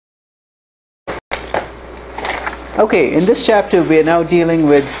Okay, in this chapter we are now dealing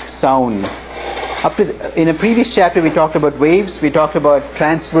with sound. In a previous chapter we talked about waves, we talked about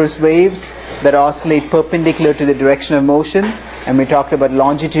transverse waves that oscillate perpendicular to the direction of motion, and we talked about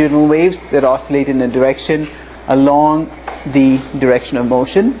longitudinal waves that oscillate in a direction along the direction of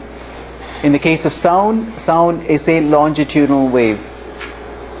motion. In the case of sound, sound is a longitudinal wave.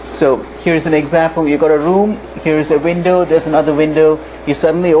 So here's an example. You've got a room, here's a window, there's another window. You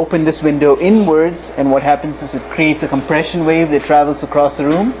suddenly open this window inwards, and what happens is it creates a compression wave that travels across the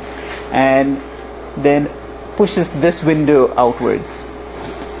room and then pushes this window outwards.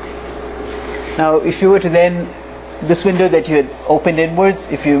 Now if you were to then, this window that you had opened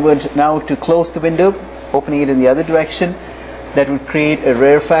inwards, if you were now to close the window, opening it in the other direction, that would create a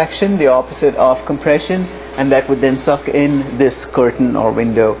rarefaction, the opposite of compression, and that would then suck in this curtain or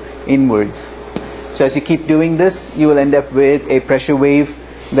window inwards. So as you keep doing this, you will end up with a pressure wave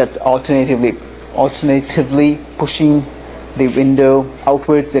that's alternatively pushing the window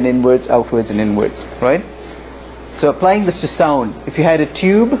outwards and inwards, outwards and inwards, right? So applying this to sound, if you had a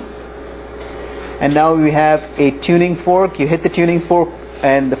tube and now we have a tuning fork, you hit the tuning fork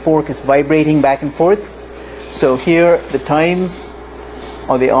and the fork is vibrating back and forth. So here the tines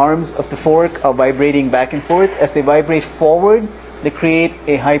or the arms of the fork are vibrating back and forth. As they vibrate forward, they create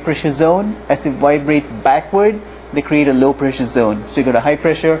a high pressure zone. As they vibrate backward, they create a low pressure zone. So you got a high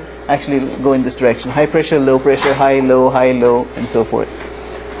pressure, actually go in this direction, high pressure, low, high, low, and so forth.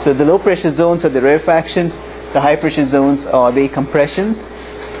 So the low pressure zones are the rarefactions, the high pressure zones are the compressions,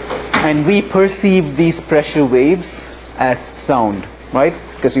 and we perceive these pressure waves as sound, right?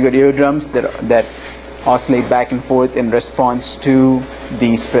 Because you got eardrums that oscillate back and forth in response to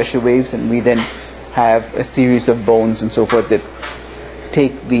these pressure waves, and we then have a series of bones and so forth that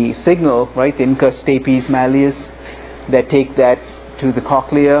take the signal, right, the incus stapes malleus, that take that to the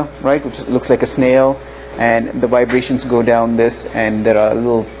cochlea, right, which looks like a snail, and the vibrations go down this, and there are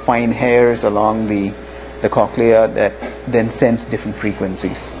little fine hairs along the cochlea that then sense different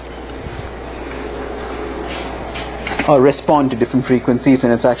frequencies or respond to different frequencies,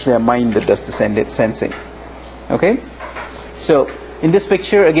 and it's actually a mind that does the sensing. Okay, so in this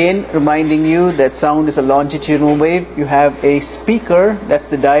picture, again reminding you that sound is a longitudinal wave. You have a speaker, that's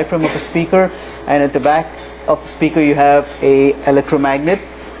the diaphragm of a speaker, and at the back of the speaker you have a electromagnet.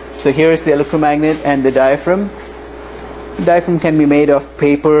 So here is the electromagnet and the diaphragm. The diaphragm can be made of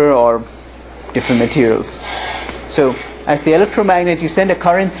paper or different materials. So as the electromagnet, you send a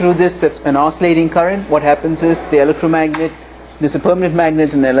current through this, that's an oscillating current. What happens is the electromagnet, there's a permanent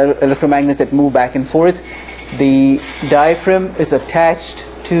magnet and an electromagnet that move back and forth. The diaphragm is attached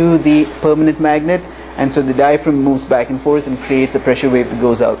to the permanent magnet, and so the diaphragm moves back and forth and creates a pressure wave that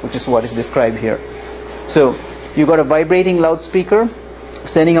goes out, which is what is described here. So you've got a vibrating loudspeaker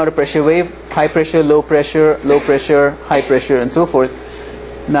sending out a pressure wave, high pressure, low pressure, high pressure, and so forth.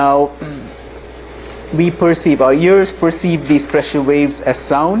 Now our ears perceive these pressure waves as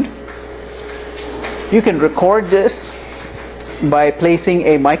sound. You can record this by placing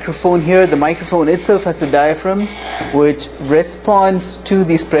a microphone here. The microphone itself has a diaphragm which responds to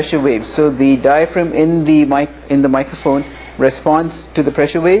these pressure waves. So the diaphragm in the microphone responds to the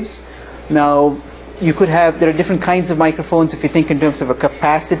pressure waves. Now there are different kinds of microphones. If you think in terms of a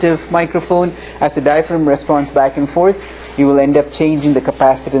capacitive microphone, as the diaphragm responds back and forth, you will end up changing the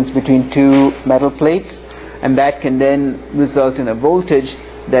capacitance between two metal plates, and that can then result in a voltage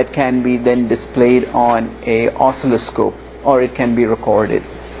that can be then displayed on a oscilloscope, or it can be recorded,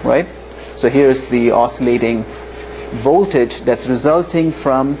 right? So here's the oscillating voltage that's resulting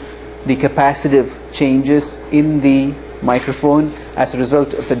from the capacitive changes in the microphone as a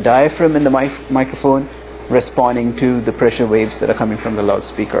result of the diaphragm in the microphone responding to the pressure waves that are coming from the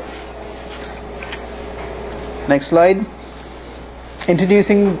loudspeaker. Next slide.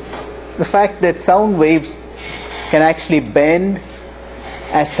 Introducing the fact that sound waves can actually bend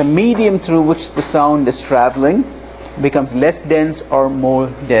as the medium through which the sound is traveling becomes less dense or more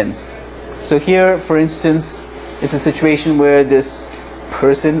dense. So here, for instance, is a situation where this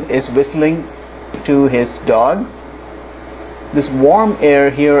person is whistling to his dog. This warm air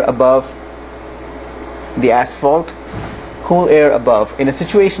here above the asphalt, cool air above. In a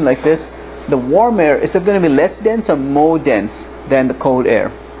situation like this, the warm air, is it going to be less dense or more dense than the cold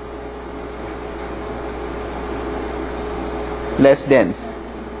air? Less dense,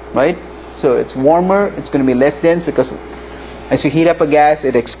 right? So it's warmer, it's going to be less dense, because as you heat up a gas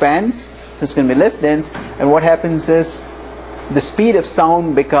it expands, so it's going to be less dense, and what happens is the speed of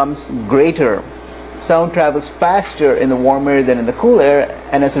sound becomes greater. Sound travels faster in the warm air than in the cool air,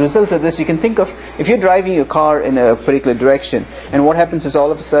 and as a result of this, you can think of, if you're driving your car in a particular direction, and what happens is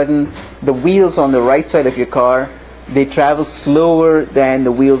all of a sudden the wheels on the right side of your car they travel slower than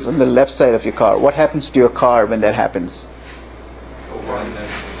the wheels on the left side of your car. What happens to your car when that happens?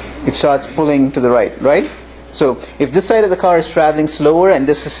 It starts pulling to the right, right? So if this side of the car is traveling slower and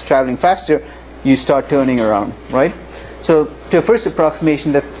this is traveling faster, you start turning around, right? So to a first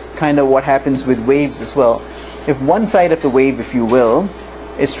approximation, that's kind of what happens with waves as well. If one side of the wave, if you will,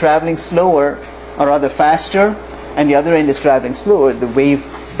 is traveling slower, or rather faster, and the other end is traveling slower, the wave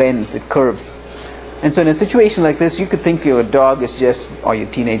bends, it curves. And so in a situation like this, you could think your dog is just, or your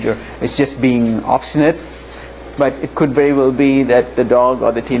teenager, is just being obstinate, but it could very well be that the dog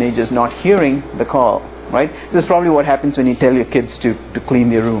or the teenager is not hearing the call, right? So it's probably what happens when you tell your kids to clean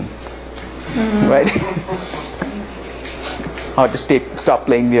their room, right? Or to stop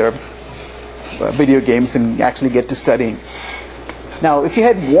playing their video games and actually get to studying. Now, if you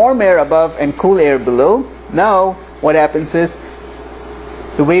had warm air above and cool air below, now what happens is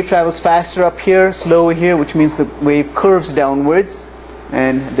the wave travels faster up here, slower here, which means the wave curves downwards,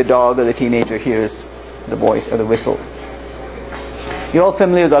 and the dog or the teenager hears the voice or the whistle. You're all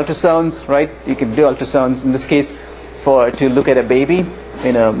familiar with ultrasounds, right? You can do ultrasounds, in this case, to look at a baby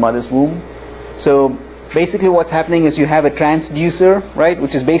in a mother's womb. So basically what's happening is you have a transducer, right,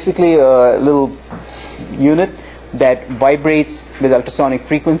 which is basically a little unit that vibrates with ultrasonic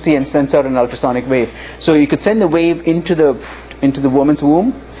frequency and sends out an ultrasonic wave. So you could send the wave into the woman's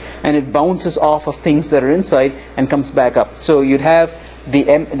womb, and it bounces off of things that are inside and comes back up. So you'd have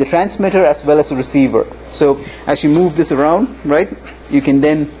the transmitter as well as the receiver. So as you move this around, right, you can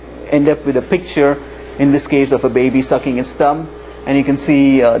then end up with a picture, in this case, of a baby sucking its thumb, and you can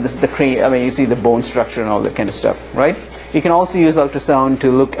see this is the crane. I mean, you see the bone structure and all that kind of stuff, right? You can also use ultrasound to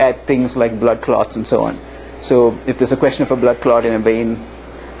look at things like blood clots and so on. So if there's a question of a blood clot in a vein,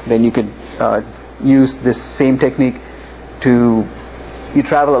 then you could use this same technique to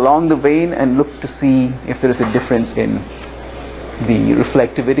travel along the vein and look to see if there is a difference in the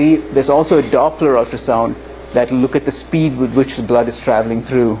reflectivity. There's also a Doppler ultrasound that will look at the speed with which the blood is traveling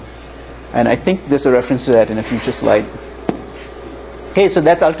through. And I think there's a reference to that in a future slide. Okay, so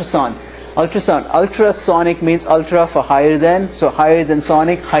that's ultrasound. Ultrasonic means ultra for higher than, so higher than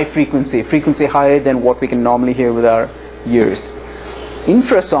sonic, high frequency. Frequency higher than what we can normally hear with our ears.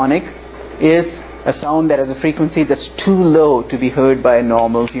 Infrasonic is a sound that has a frequency that's too low to be heard by a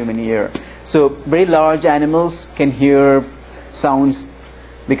normal human ear. So very large animals can hear sounds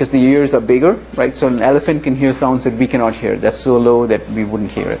because the ears are bigger, right? So an elephant can hear sounds that we cannot hear. That's so low that we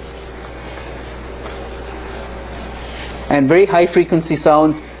wouldn't hear it. And very high frequency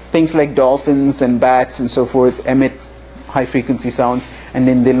sounds, things like dolphins and bats and so forth, emit high frequency sounds, and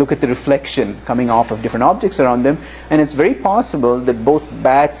then they look at the reflection coming off of different objects around them, and it's very possible that both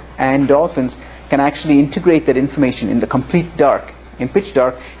bats and dolphins can actually integrate that information in the complete dark, in pitch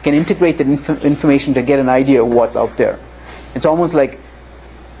dark, can integrate that information to get an idea of what's out there. It's almost like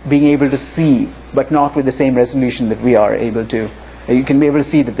being able to see, but not with the same resolution that we are able to. You can be able to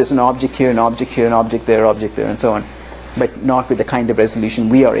see that there's an object here, an object here, an object there, and so on, but not with the kind of resolution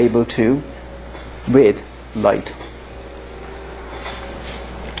we are able to with light.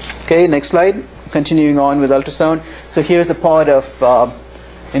 Okay, next slide. Continuing on with ultrasound. So here's a pod of,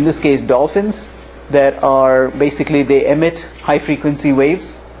 in this case, dolphins that are basically, they emit high frequency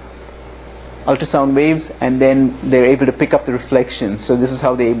waves, ultrasound waves, and then they're able to pick up the reflections. So this is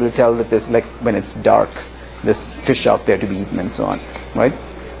how they're able to tell that there's, like when it's dark, there's fish out there to be eaten and so on, right?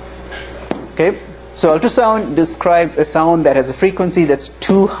 Okay. So ultrasound describes a sound that has a frequency that's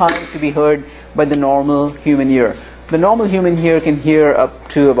too high to be heard by the normal human ear. The normal human ear can hear up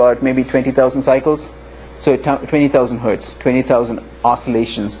to about maybe 20,000 cycles. So 20,000 hertz, 20,000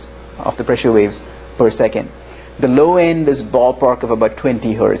 oscillations of the pressure waves per second. The low end is ballpark of about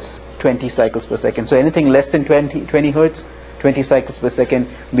 20 hertz, 20 cycles per second. So anything less than 20 hertz, 20 cycles per second,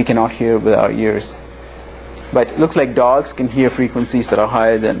 we cannot hear with our ears. But it looks like dogs can hear frequencies that are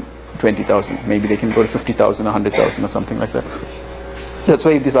higher than 20,000. Maybe they can go to 50,000, 100,000 or something like that. That's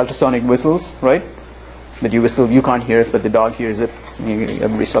why these ultrasonic whistles, right? That you whistle, you can't hear it, but the dog hears it.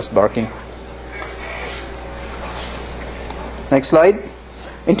 Everybody starts barking. Next slide.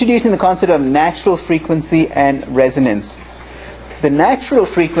 Introducing the concept of natural frequency and resonance. The natural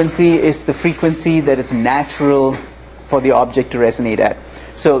frequency is the frequency that it's natural for the object to resonate at.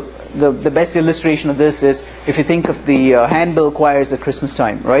 So the best illustration of this is if you think of the handbell choirs at Christmas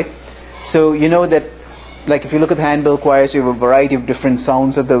time, right? So you know that, like if you look at the handbell choirs, you have a variety of different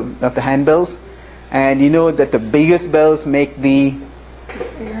sounds of the handbells, and you know that the biggest bells make the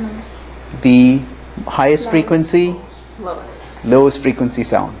highest frequency, lowest frequency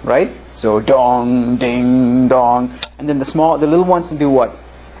sound, right? So dong, ding, dong, and then the little ones do what?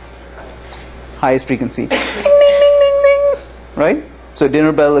 Highest frequency. Ding, ding, ding, right? So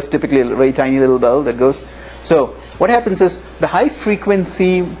dinner bell is typically a very tiny little bell that goes. So what happens is the high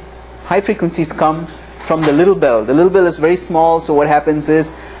frequencies come from the little bell. The little bell is very small, so what happens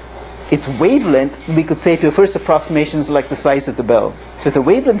is its wavelength, we could say to a first approximation, is like the size of the bell. So if the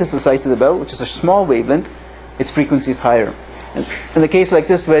wavelength is the size of the bell, which is a small wavelength, its frequency is higher. And in the case like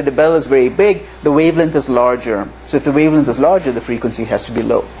this, where the bell is very big, the wavelength is larger. So if the wavelength is larger, the frequency has to be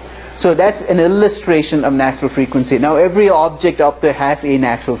low. So that's an illustration of natural frequency. Now every object out there has a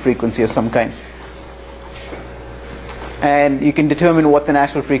natural frequency of some kind. And you can determine what the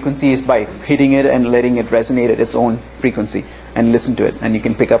natural frequency is by hitting it and letting it resonate at its own frequency and listen to it. And you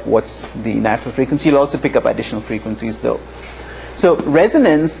can pick up what's the natural frequency. You'll also pick up additional frequencies though. So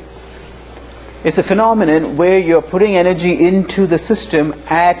resonance is a phenomenon where you're putting energy into the system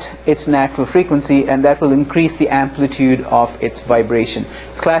at its natural frequency, and that will increase the amplitude of its vibration.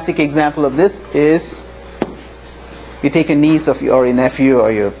 A classic example of this is you take a niece of or a nephew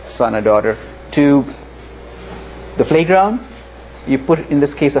or your son or daughter to the playground. You put, in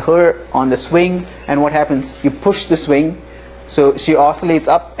this case, her on the swing, and what happens? You push the swing, so she oscillates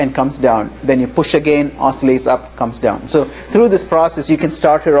up and comes down. Then you push again, oscillates up, comes down. So through this process, you can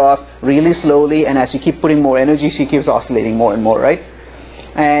start her off really slowly, and as you keep putting more energy, she keeps oscillating more and more, right?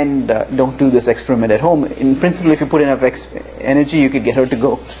 And don't do this experiment at home. In principle, if you put enough energy, you could get her to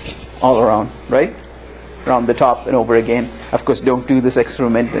go all around, right? Around the top and over again. Of course, don't do this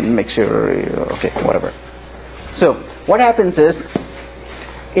experiment and make sure, okay, whatever. So what happens is,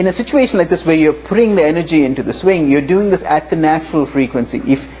 in a situation like this where you're putting the energy into the swing, you're doing this at the natural frequency.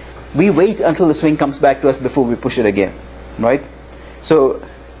 If we wait until the swing comes back to us before we push it again, right? So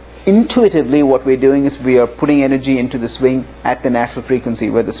intuitively what we're doing is we are putting energy into the swing at the natural frequency,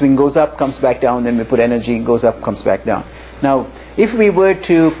 where the swing goes up, comes back down, then we put energy, goes up, comes back down. Now if we were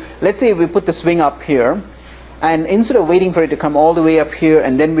to, let's say we put the swing up here, and instead of waiting for it to come all the way up here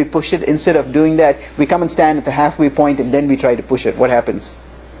and then we push it, instead of doing that, we come and stand at the halfway point and then we try to push it. What happens?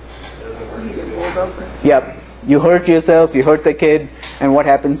 Yep. You hurt yourself, you hurt the kid, and what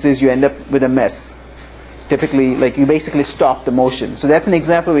happens is you end up with a mess. Typically, like, you basically stop the motion. So that's an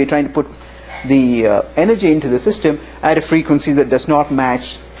example where you're trying to put the energy into the system at a frequency that does not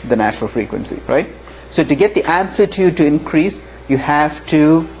match the natural frequency, right? So to get the amplitude to increase, you have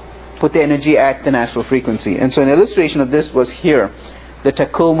to put the energy at the natural frequency. And so an illustration of this was here, the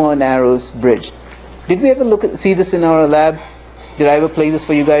Tacoma Narrows Bridge. Did we ever see this in our lab? Did I ever play this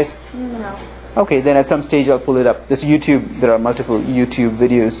for you guys? No. Okay, then at some stage I'll pull it up. This YouTube, there are multiple YouTube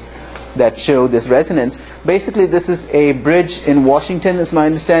videos that show this resonance. Basically this is a bridge in Washington, is my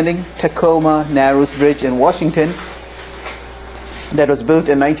understanding. Tacoma Narrows Bridge in Washington, that was built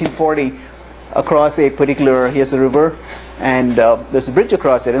in 1940 across a particular, here's the river, and there's a bridge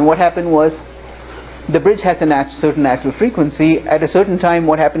across it. And what happened was, the bridge has a certain natural frequency. At a certain time,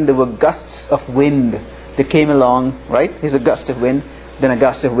 what happened, there were gusts of wind that came along, right? Here's a gust of wind, then a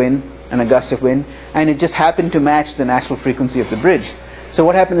gust of wind, and a gust of wind, and it just happened to match the natural frequency of the bridge. So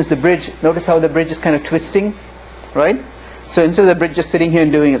what happened is the bridge, notice how the bridge is kind of twisting, right? So instead of the bridge just sitting here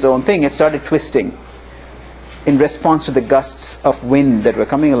and doing its own thing, it started twisting in response to the gusts of wind that were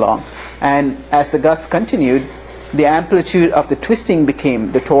coming along. And as the gusts continued, the amplitude of the twisting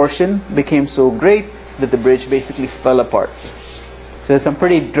became, the torsion became so great that the bridge basically fell apart. So there's some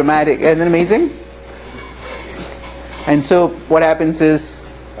pretty dramatic, isn't it amazing? And so what happens is,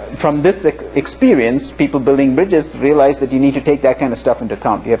 from this experience, people building bridges realize that you need to take that kind of stuff into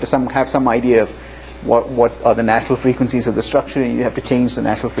account. You have to have some idea of what are the natural frequencies of the structure, and you have to change the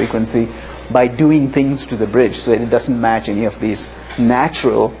natural frequency by doing things to the bridge so that it doesn't match any of these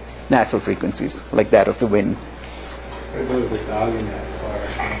natural frequencies, like that of the wind. There was a dog in that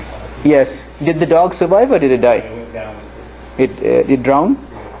car. Yes. Did the dog survive or did it die? It went down with It drowned?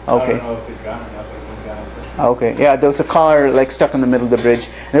 Yeah. Okay. I don't know if it drowned or not, but it went down with it. Okay. Yeah, there was a car like stuck in the middle of the bridge.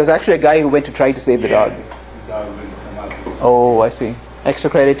 There was actually a guy who went to try to save the dog. The dog wouldn't come out. Oh, I see. Extra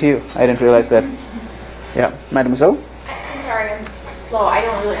credit to you. I didn't realize that. Yeah. Mademoiselle? I'm sorry, I'm slow. I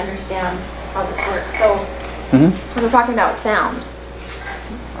don't really understand how this works. So, Mm-hmm. we're talking about sound.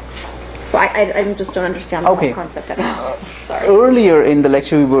 So I just don't understand the Okay. whole concept of it. Sorry. Earlier in the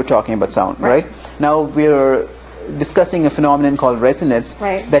lecture we were talking about sound, right? Now we're discussing a phenomenon called resonance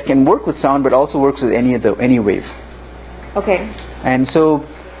that can work with sound but also works with any wave. Okay. And so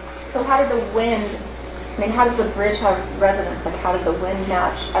So how did the wind, I mean, how does the bridge have resonance? Like, how did the wind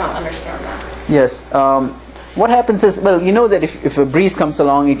match? I don't understand that. yes, what happens is, well, you know that if a breeze comes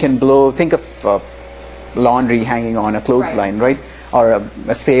along, it can blow, think of laundry hanging on a clothesline, right? Or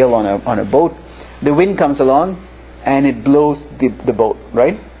a sail on a boat. The wind comes along and it blows the boat,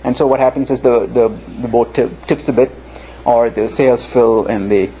 right? And so what happens is the boat tips a bit. or the sails fill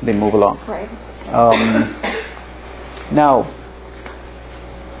and they move along. Right. Now,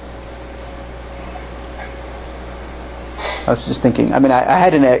 I was just thinking, I mean, I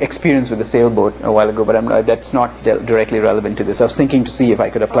had an experience with a sailboat a while ago, but that's not directly relevant to this. I was thinking to see if I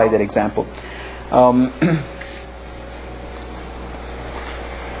could apply that example.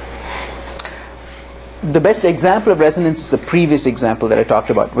 The best example of resonance is the previous example that I talked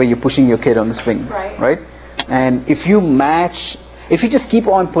about, where you're pushing your kid on the swing, right? And if you just keep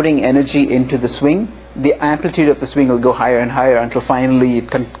on putting energy into the swing, the amplitude of the swing will go higher and higher until finally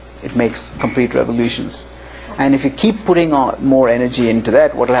it makes complete revolutions. And if you keep putting on more energy into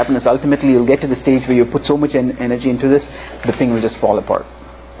that, what will happen is ultimately you'll get to the stage where you put so much energy into this, the thing will just fall apart.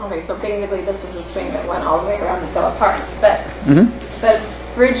 Okay, so basically this was a swing that went all the way around and fell apart. But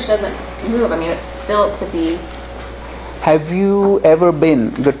bridge doesn't move. I mean, it's built to be. Have you ever been,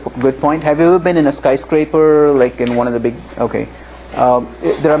 good point, have you ever been in a skyscraper, like in one of the big, okay.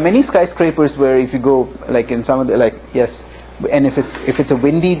 There are many skyscrapers where if you go, like in some of the, like, yes, and if it's a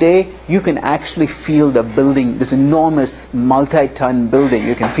windy day, you can actually feel the building, this enormous multi-ton building,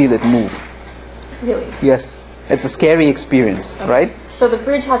 you can feel it move. Really? Yes. It's a scary experience, right? So the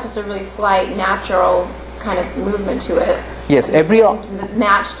bridge has just a really slight natural kind of movement to it. Yes,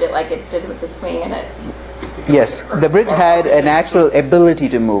 matched it like it did with the swing and it. Yes, the bridge had a natural ability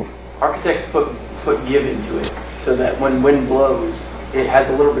to move. Architects put give into it so that when wind blows, it has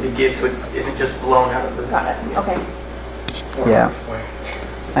a little bit of give, so it isn't just blown out of the. Got it. Okay. Yeah.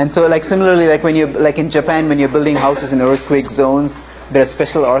 And so, like similarly, like when you like in Japan, when you're building houses in earthquake zones, there are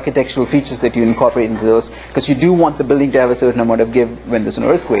special architectural features that you incorporate into those, because you do want the building to have a certain amount of give when there's an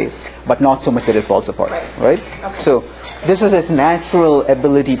earthquake, but not so much that it falls apart, right? Okay. So this is its natural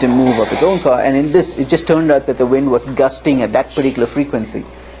ability to move of its own car, and in this, it just turned out that the wind was gusting at that particular frequency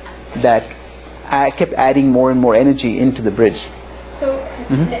that kept adding more and more energy into the bridge. So.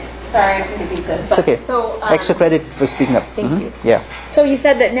 Sorry, I don't mean to beat this. But it's okay. So, extra credit for speaking up. Thank you. Yeah. So you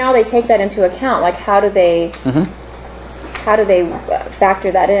said that now they take that into account. Like, how do they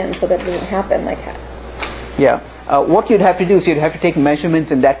factor that in so that it doesn't happen? Like, yeah. What you'd have to do is you'd have to take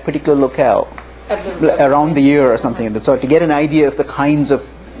measurements in that particular locale around the year or something. So to get an idea of the kinds of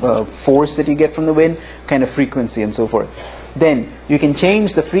force that you get from the wind, kind of frequency and so forth. Then you can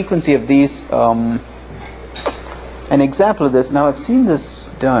change the frequency of these. An example of this, now I've seen this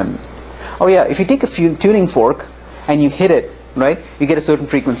done. Oh yeah, if you take a tuning fork and you hit it, right, you get a certain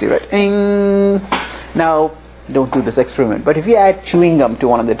frequency, right? Ding. Now, don't do this experiment, but if you add chewing gum to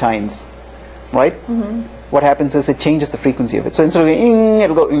one of the tines, right, what happens is it changes the frequency of it. So instead of going,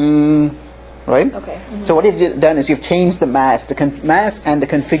 it'll go, right? Okay. So what you've done is you've changed the mass, mass and the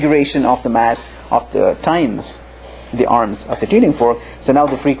configuration of the mass of the tines, the arms of the tuning fork, so now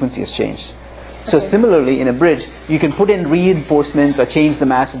the frequency has changed. So similarly, in a bridge, you can put in reinforcements or change the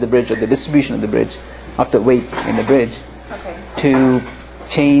mass of the bridge or the distribution of the bridge, of the weight in the bridge, to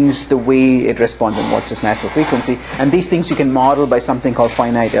change the way it responds and what's its natural frequency. And these things you can model by something called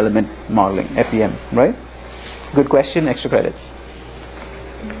finite element modeling, FEM, right? Good question, extra credits.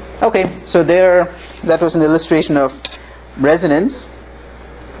 Okay, so that was an illustration of resonance.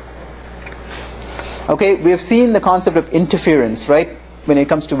 Okay, we have seen the concept of interference, right? When it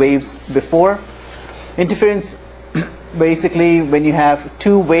comes to waves before. Interference, basically when you have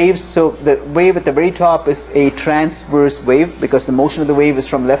two waves, so the wave at the very top is a transverse wave because the motion of the wave is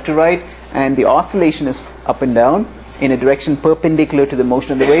from left to right and the oscillation is up and down in a direction perpendicular to the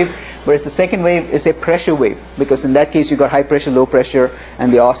motion of the wave, whereas the second wave is a pressure wave because in that case you got high pressure, low pressure,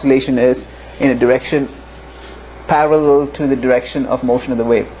 and the oscillation is in a direction parallel to the direction of motion of the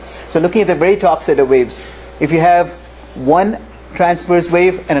wave. So looking at the very top set of waves, if you have one transverse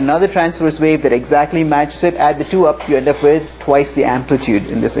wave and another transverse wave that exactly matches it, add the two up, you end up with twice the amplitude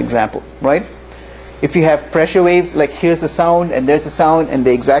in this example, right? If you have pressure waves, like here's a sound and there's a sound and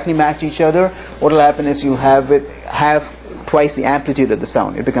they exactly match each other, what will happen is you'll have twice the amplitude of the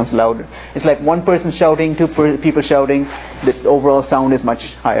sound. It becomes louder. It's like one person shouting, two people shouting, the overall sound is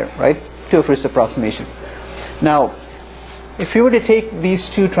much higher, right? To a first approximation. Now, if you were to take these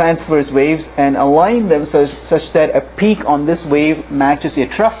two transverse waves and align them such that a peak on this wave matches a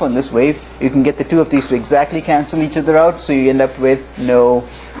trough on this wave, you can get the two of these to exactly cancel each other out, so you end up with no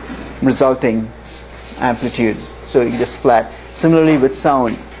resulting amplitude. So you just flat. Similarly with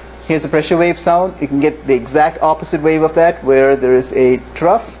sound. Here's a pressure wave sound. You can get the exact opposite wave of that, where there is a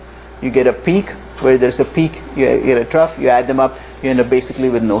trough, you get a peak. Where there's a peak, you get a trough, you add them up, you end up basically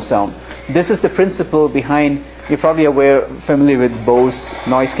with no sound. This is the principle behind. You're probably familiar with Bose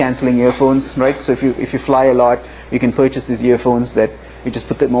noise cancelling earphones, right? So if you fly a lot, you can purchase these earphones that you just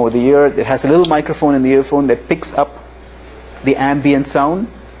put them over the ear. It has a little microphone in the earphone that picks up the ambient sound,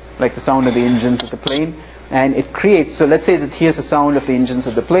 like the sound of the engines of the plane, and it creates, so let's say that here's the sound of the engines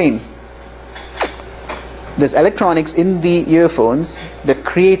of the plane. There's electronics in the earphones that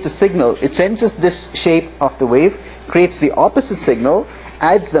creates a signal. It senses this shape of the wave, creates the opposite signal,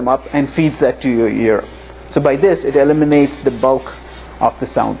 adds them up, and feeds that to your ear. So by this, it eliminates the bulk of the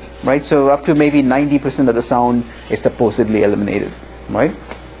sound, right? So up to maybe 90% of the sound is supposedly eliminated, right?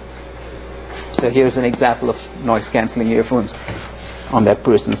 So here's an example of noise cancelling earphones on that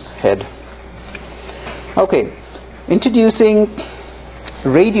person's head. Okay, introducing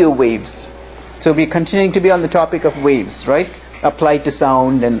radio waves. So we're continuing to be on the topic of waves, right? Applied to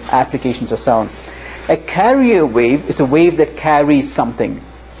sound and applications of sound. A carrier wave is a wave that carries something.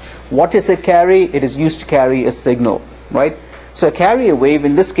 What does it carry? It is used to carry a signal, right? So a carrier wave,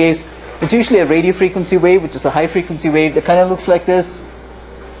 in this case, it's usually a radio frequency wave, which is a high frequency wave that kind of looks like this,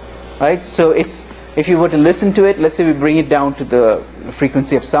 right? So it's, if you were to listen to it, let's say we bring it down to the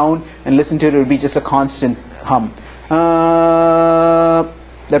frequency of sound and listen to it, it would be just a constant hum.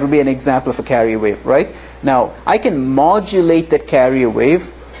 That would be an example of a carrier wave, right? Now, I can modulate that carrier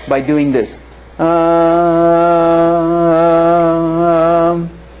wave by doing this.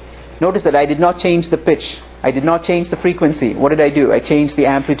 Notice that I did not change the pitch. I did not change the frequency. What did I do? I changed the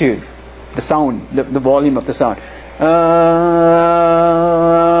amplitude, the sound, the volume of the sound.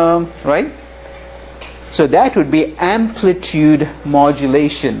 Right? So that would be amplitude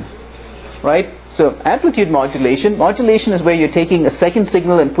modulation. Right? So amplitude modulation. Modulation is where you're taking a second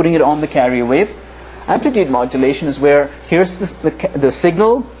signal and putting it on the carrier wave. Amplitude modulation is where here's the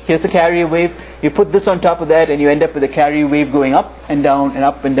signal, here's the carrier wave, you put this on top of that and you end up with a carrier wave going up and down in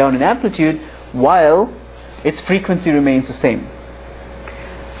amplitude while its frequency remains the same.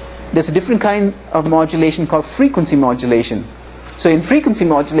 There's a different kind of modulation called frequency modulation. So in frequency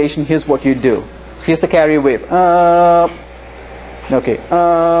modulation, here's what you do. Here's the carrier wave.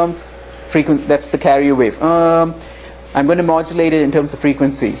 That's the carrier wave. I'm going to modulate it in terms of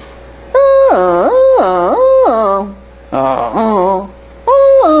frequency.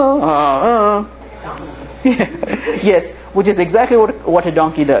 Yes, which is exactly what a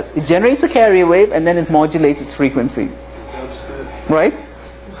donkey does. It generates a carrier wave and then it modulates its frequency. Right?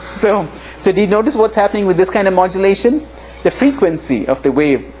 So do you notice what's happening with this kind of modulation? The frequency of the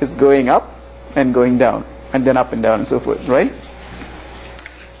wave is going up and going down, and then up and down and so forth, right?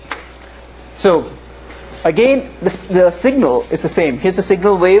 So again, the signal is the same. Here's the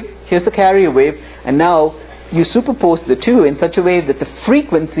signal wave, here's the carrier wave, and now you superpose the two in such a way that the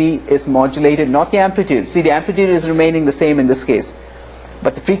frequency is modulated, not the amplitude. See, the amplitude is remaining the same in this case,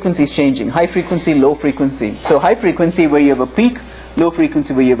 but the frequency is changing. High frequency, low frequency. So high frequency where you have a peak, low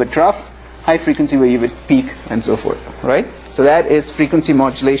frequency where you have a trough, high frequency where you have a peak, and so forth, right? So that is frequency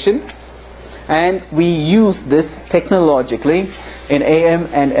modulation, and we use this technologically in AM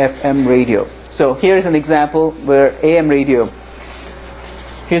and FM radio. So here is an example where AM radio,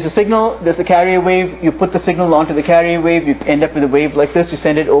 here's a signal, there's a carrier wave, you put the signal onto the carrier wave, you end up with a wave like this, you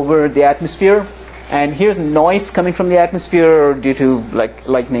send it over the atmosphere, and here's noise coming from the atmosphere due to like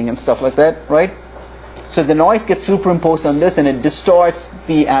lightning and stuff like that, right? So the noise gets superimposed on this and it distorts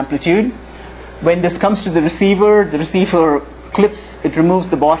the amplitude. When this comes to the receiver clips, it removes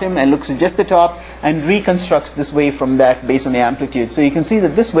the bottom and looks at just the top and reconstructs this wave from that based on the amplitude. So you can see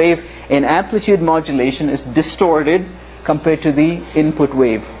that this wave in amplitude modulation is distorted compared to the input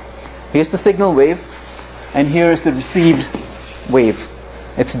wave. Here's the signal wave and here is the received wave.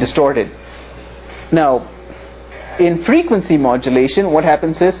 It's distorted. Now in frequency modulation, what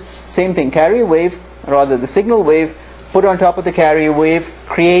happens is same thing, carrier wave, rather the signal wave put on top of the carrier wave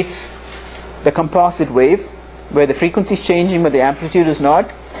creates the composite wave where the frequency is changing but the amplitude is not.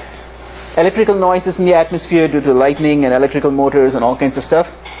 Electrical noises in the atmosphere due to lightning and electrical motors and all kinds of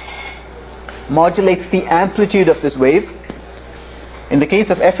stuff modulates the amplitude of this wave. In the case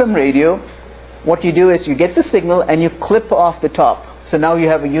of FM radio, what you do is you get the signal and you clip off the top. So now you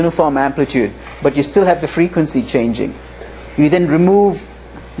have a uniform amplitude, but you still have the frequency changing. You then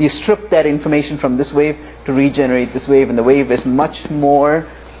you strip that information from this wave to regenerate this wave, and the wave is much more,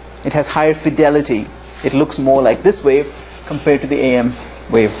 it has higher fidelity. It looks more like this wave compared to the AM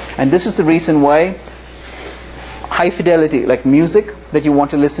wave. And this is the reason why high fidelity, like music that you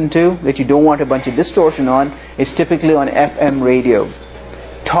want to listen to, that you don't want a bunch of distortion on, is typically on FM radio.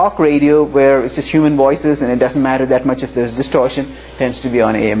 Talk radio, where it's just human voices and it doesn't matter that much if there's distortion, tends to be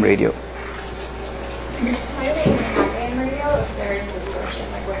on AM radio. Why do they even have AM radio if there is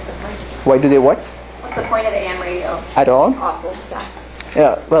distortion? Like, what's the point? Why do they what? What's the point of AM radio? At all? Awful.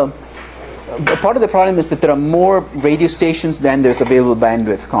 Yeah, well, part of the problem is that there are more radio stations than there's available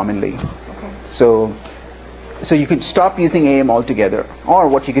bandwidth commonly. Okay. So So you could stop using AM altogether, or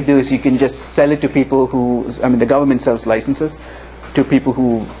what you could do is you can just sell it to people who, I mean, the government sells licenses to people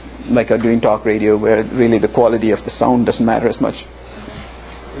who like are doing talk radio, where really the quality of the sound doesn't matter as much.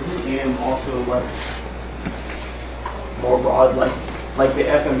 Isn't AM also like more broad, like the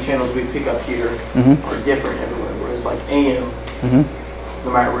FM channels we pick up here are different everywhere, whereas like AM,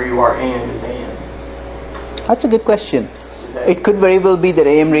 no matter where you are, AM is AM. That's a good question. It could very well be that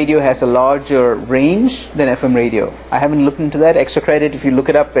AM radio has a larger range than FM radio. I haven't looked into that. Extra credit if you look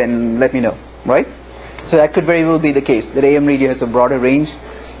it up and let me know, right? So that could very well be the case, that AM radio has a broader range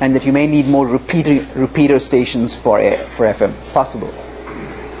and that you may need more repeater stations for FM. Possible.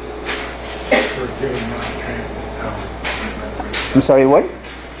 I'm sorry, what?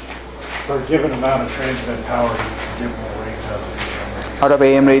 For a given amount of transmit power, you can give more range Out of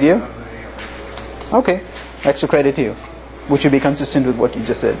AM radio? Okay. Extra credit to you. Which would be consistent with what you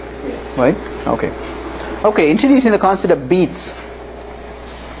just said, right? Okay. Okay, introducing the concept of beats.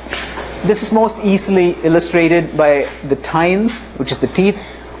 This is most easily illustrated by the tines, which is the teeth,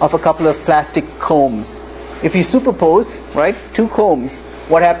 of a couple of plastic combs. If you superpose, right, two combs,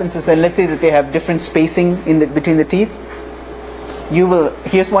 what happens is that, let's say that they have different spacing between the teeth.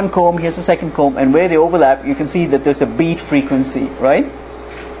 Here's one comb, here's the second comb, and where they overlap, you can see that there's a beat frequency, right?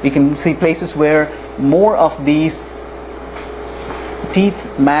 You can see places where more of these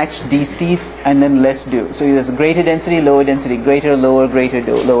teeth match these teeth and then less do. So there's a greater density, lower density, greater, lower, greater,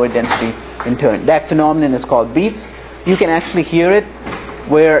 lower density in turn. That phenomenon is called beats. You can actually hear it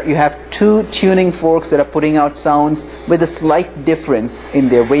where you have two tuning forks that are putting out sounds with a slight difference in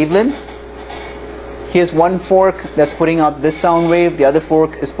their wavelength. Here's one fork that's putting out this sound wave, the other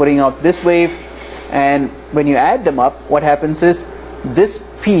fork is putting out this wave, and when you add them up, what happens is this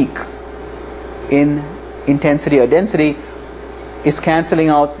peak in intensity or density is cancelling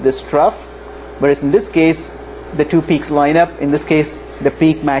out this trough, whereas in this case the two peaks line up. In this case the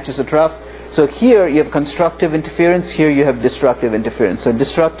peak matches the trough. So here you have constructive interference, here you have destructive interference. So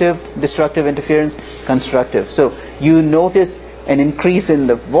destructive interference, constructive. So you notice an increase in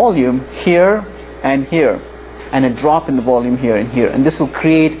the volume here and here, and a drop in the volume here and here, and this will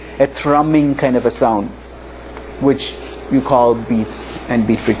create a thrumming kind of a sound, which you call beats and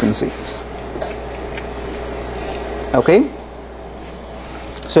beat frequencies. Okay?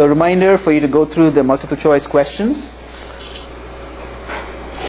 So a reminder for you to go through the multiple choice questions.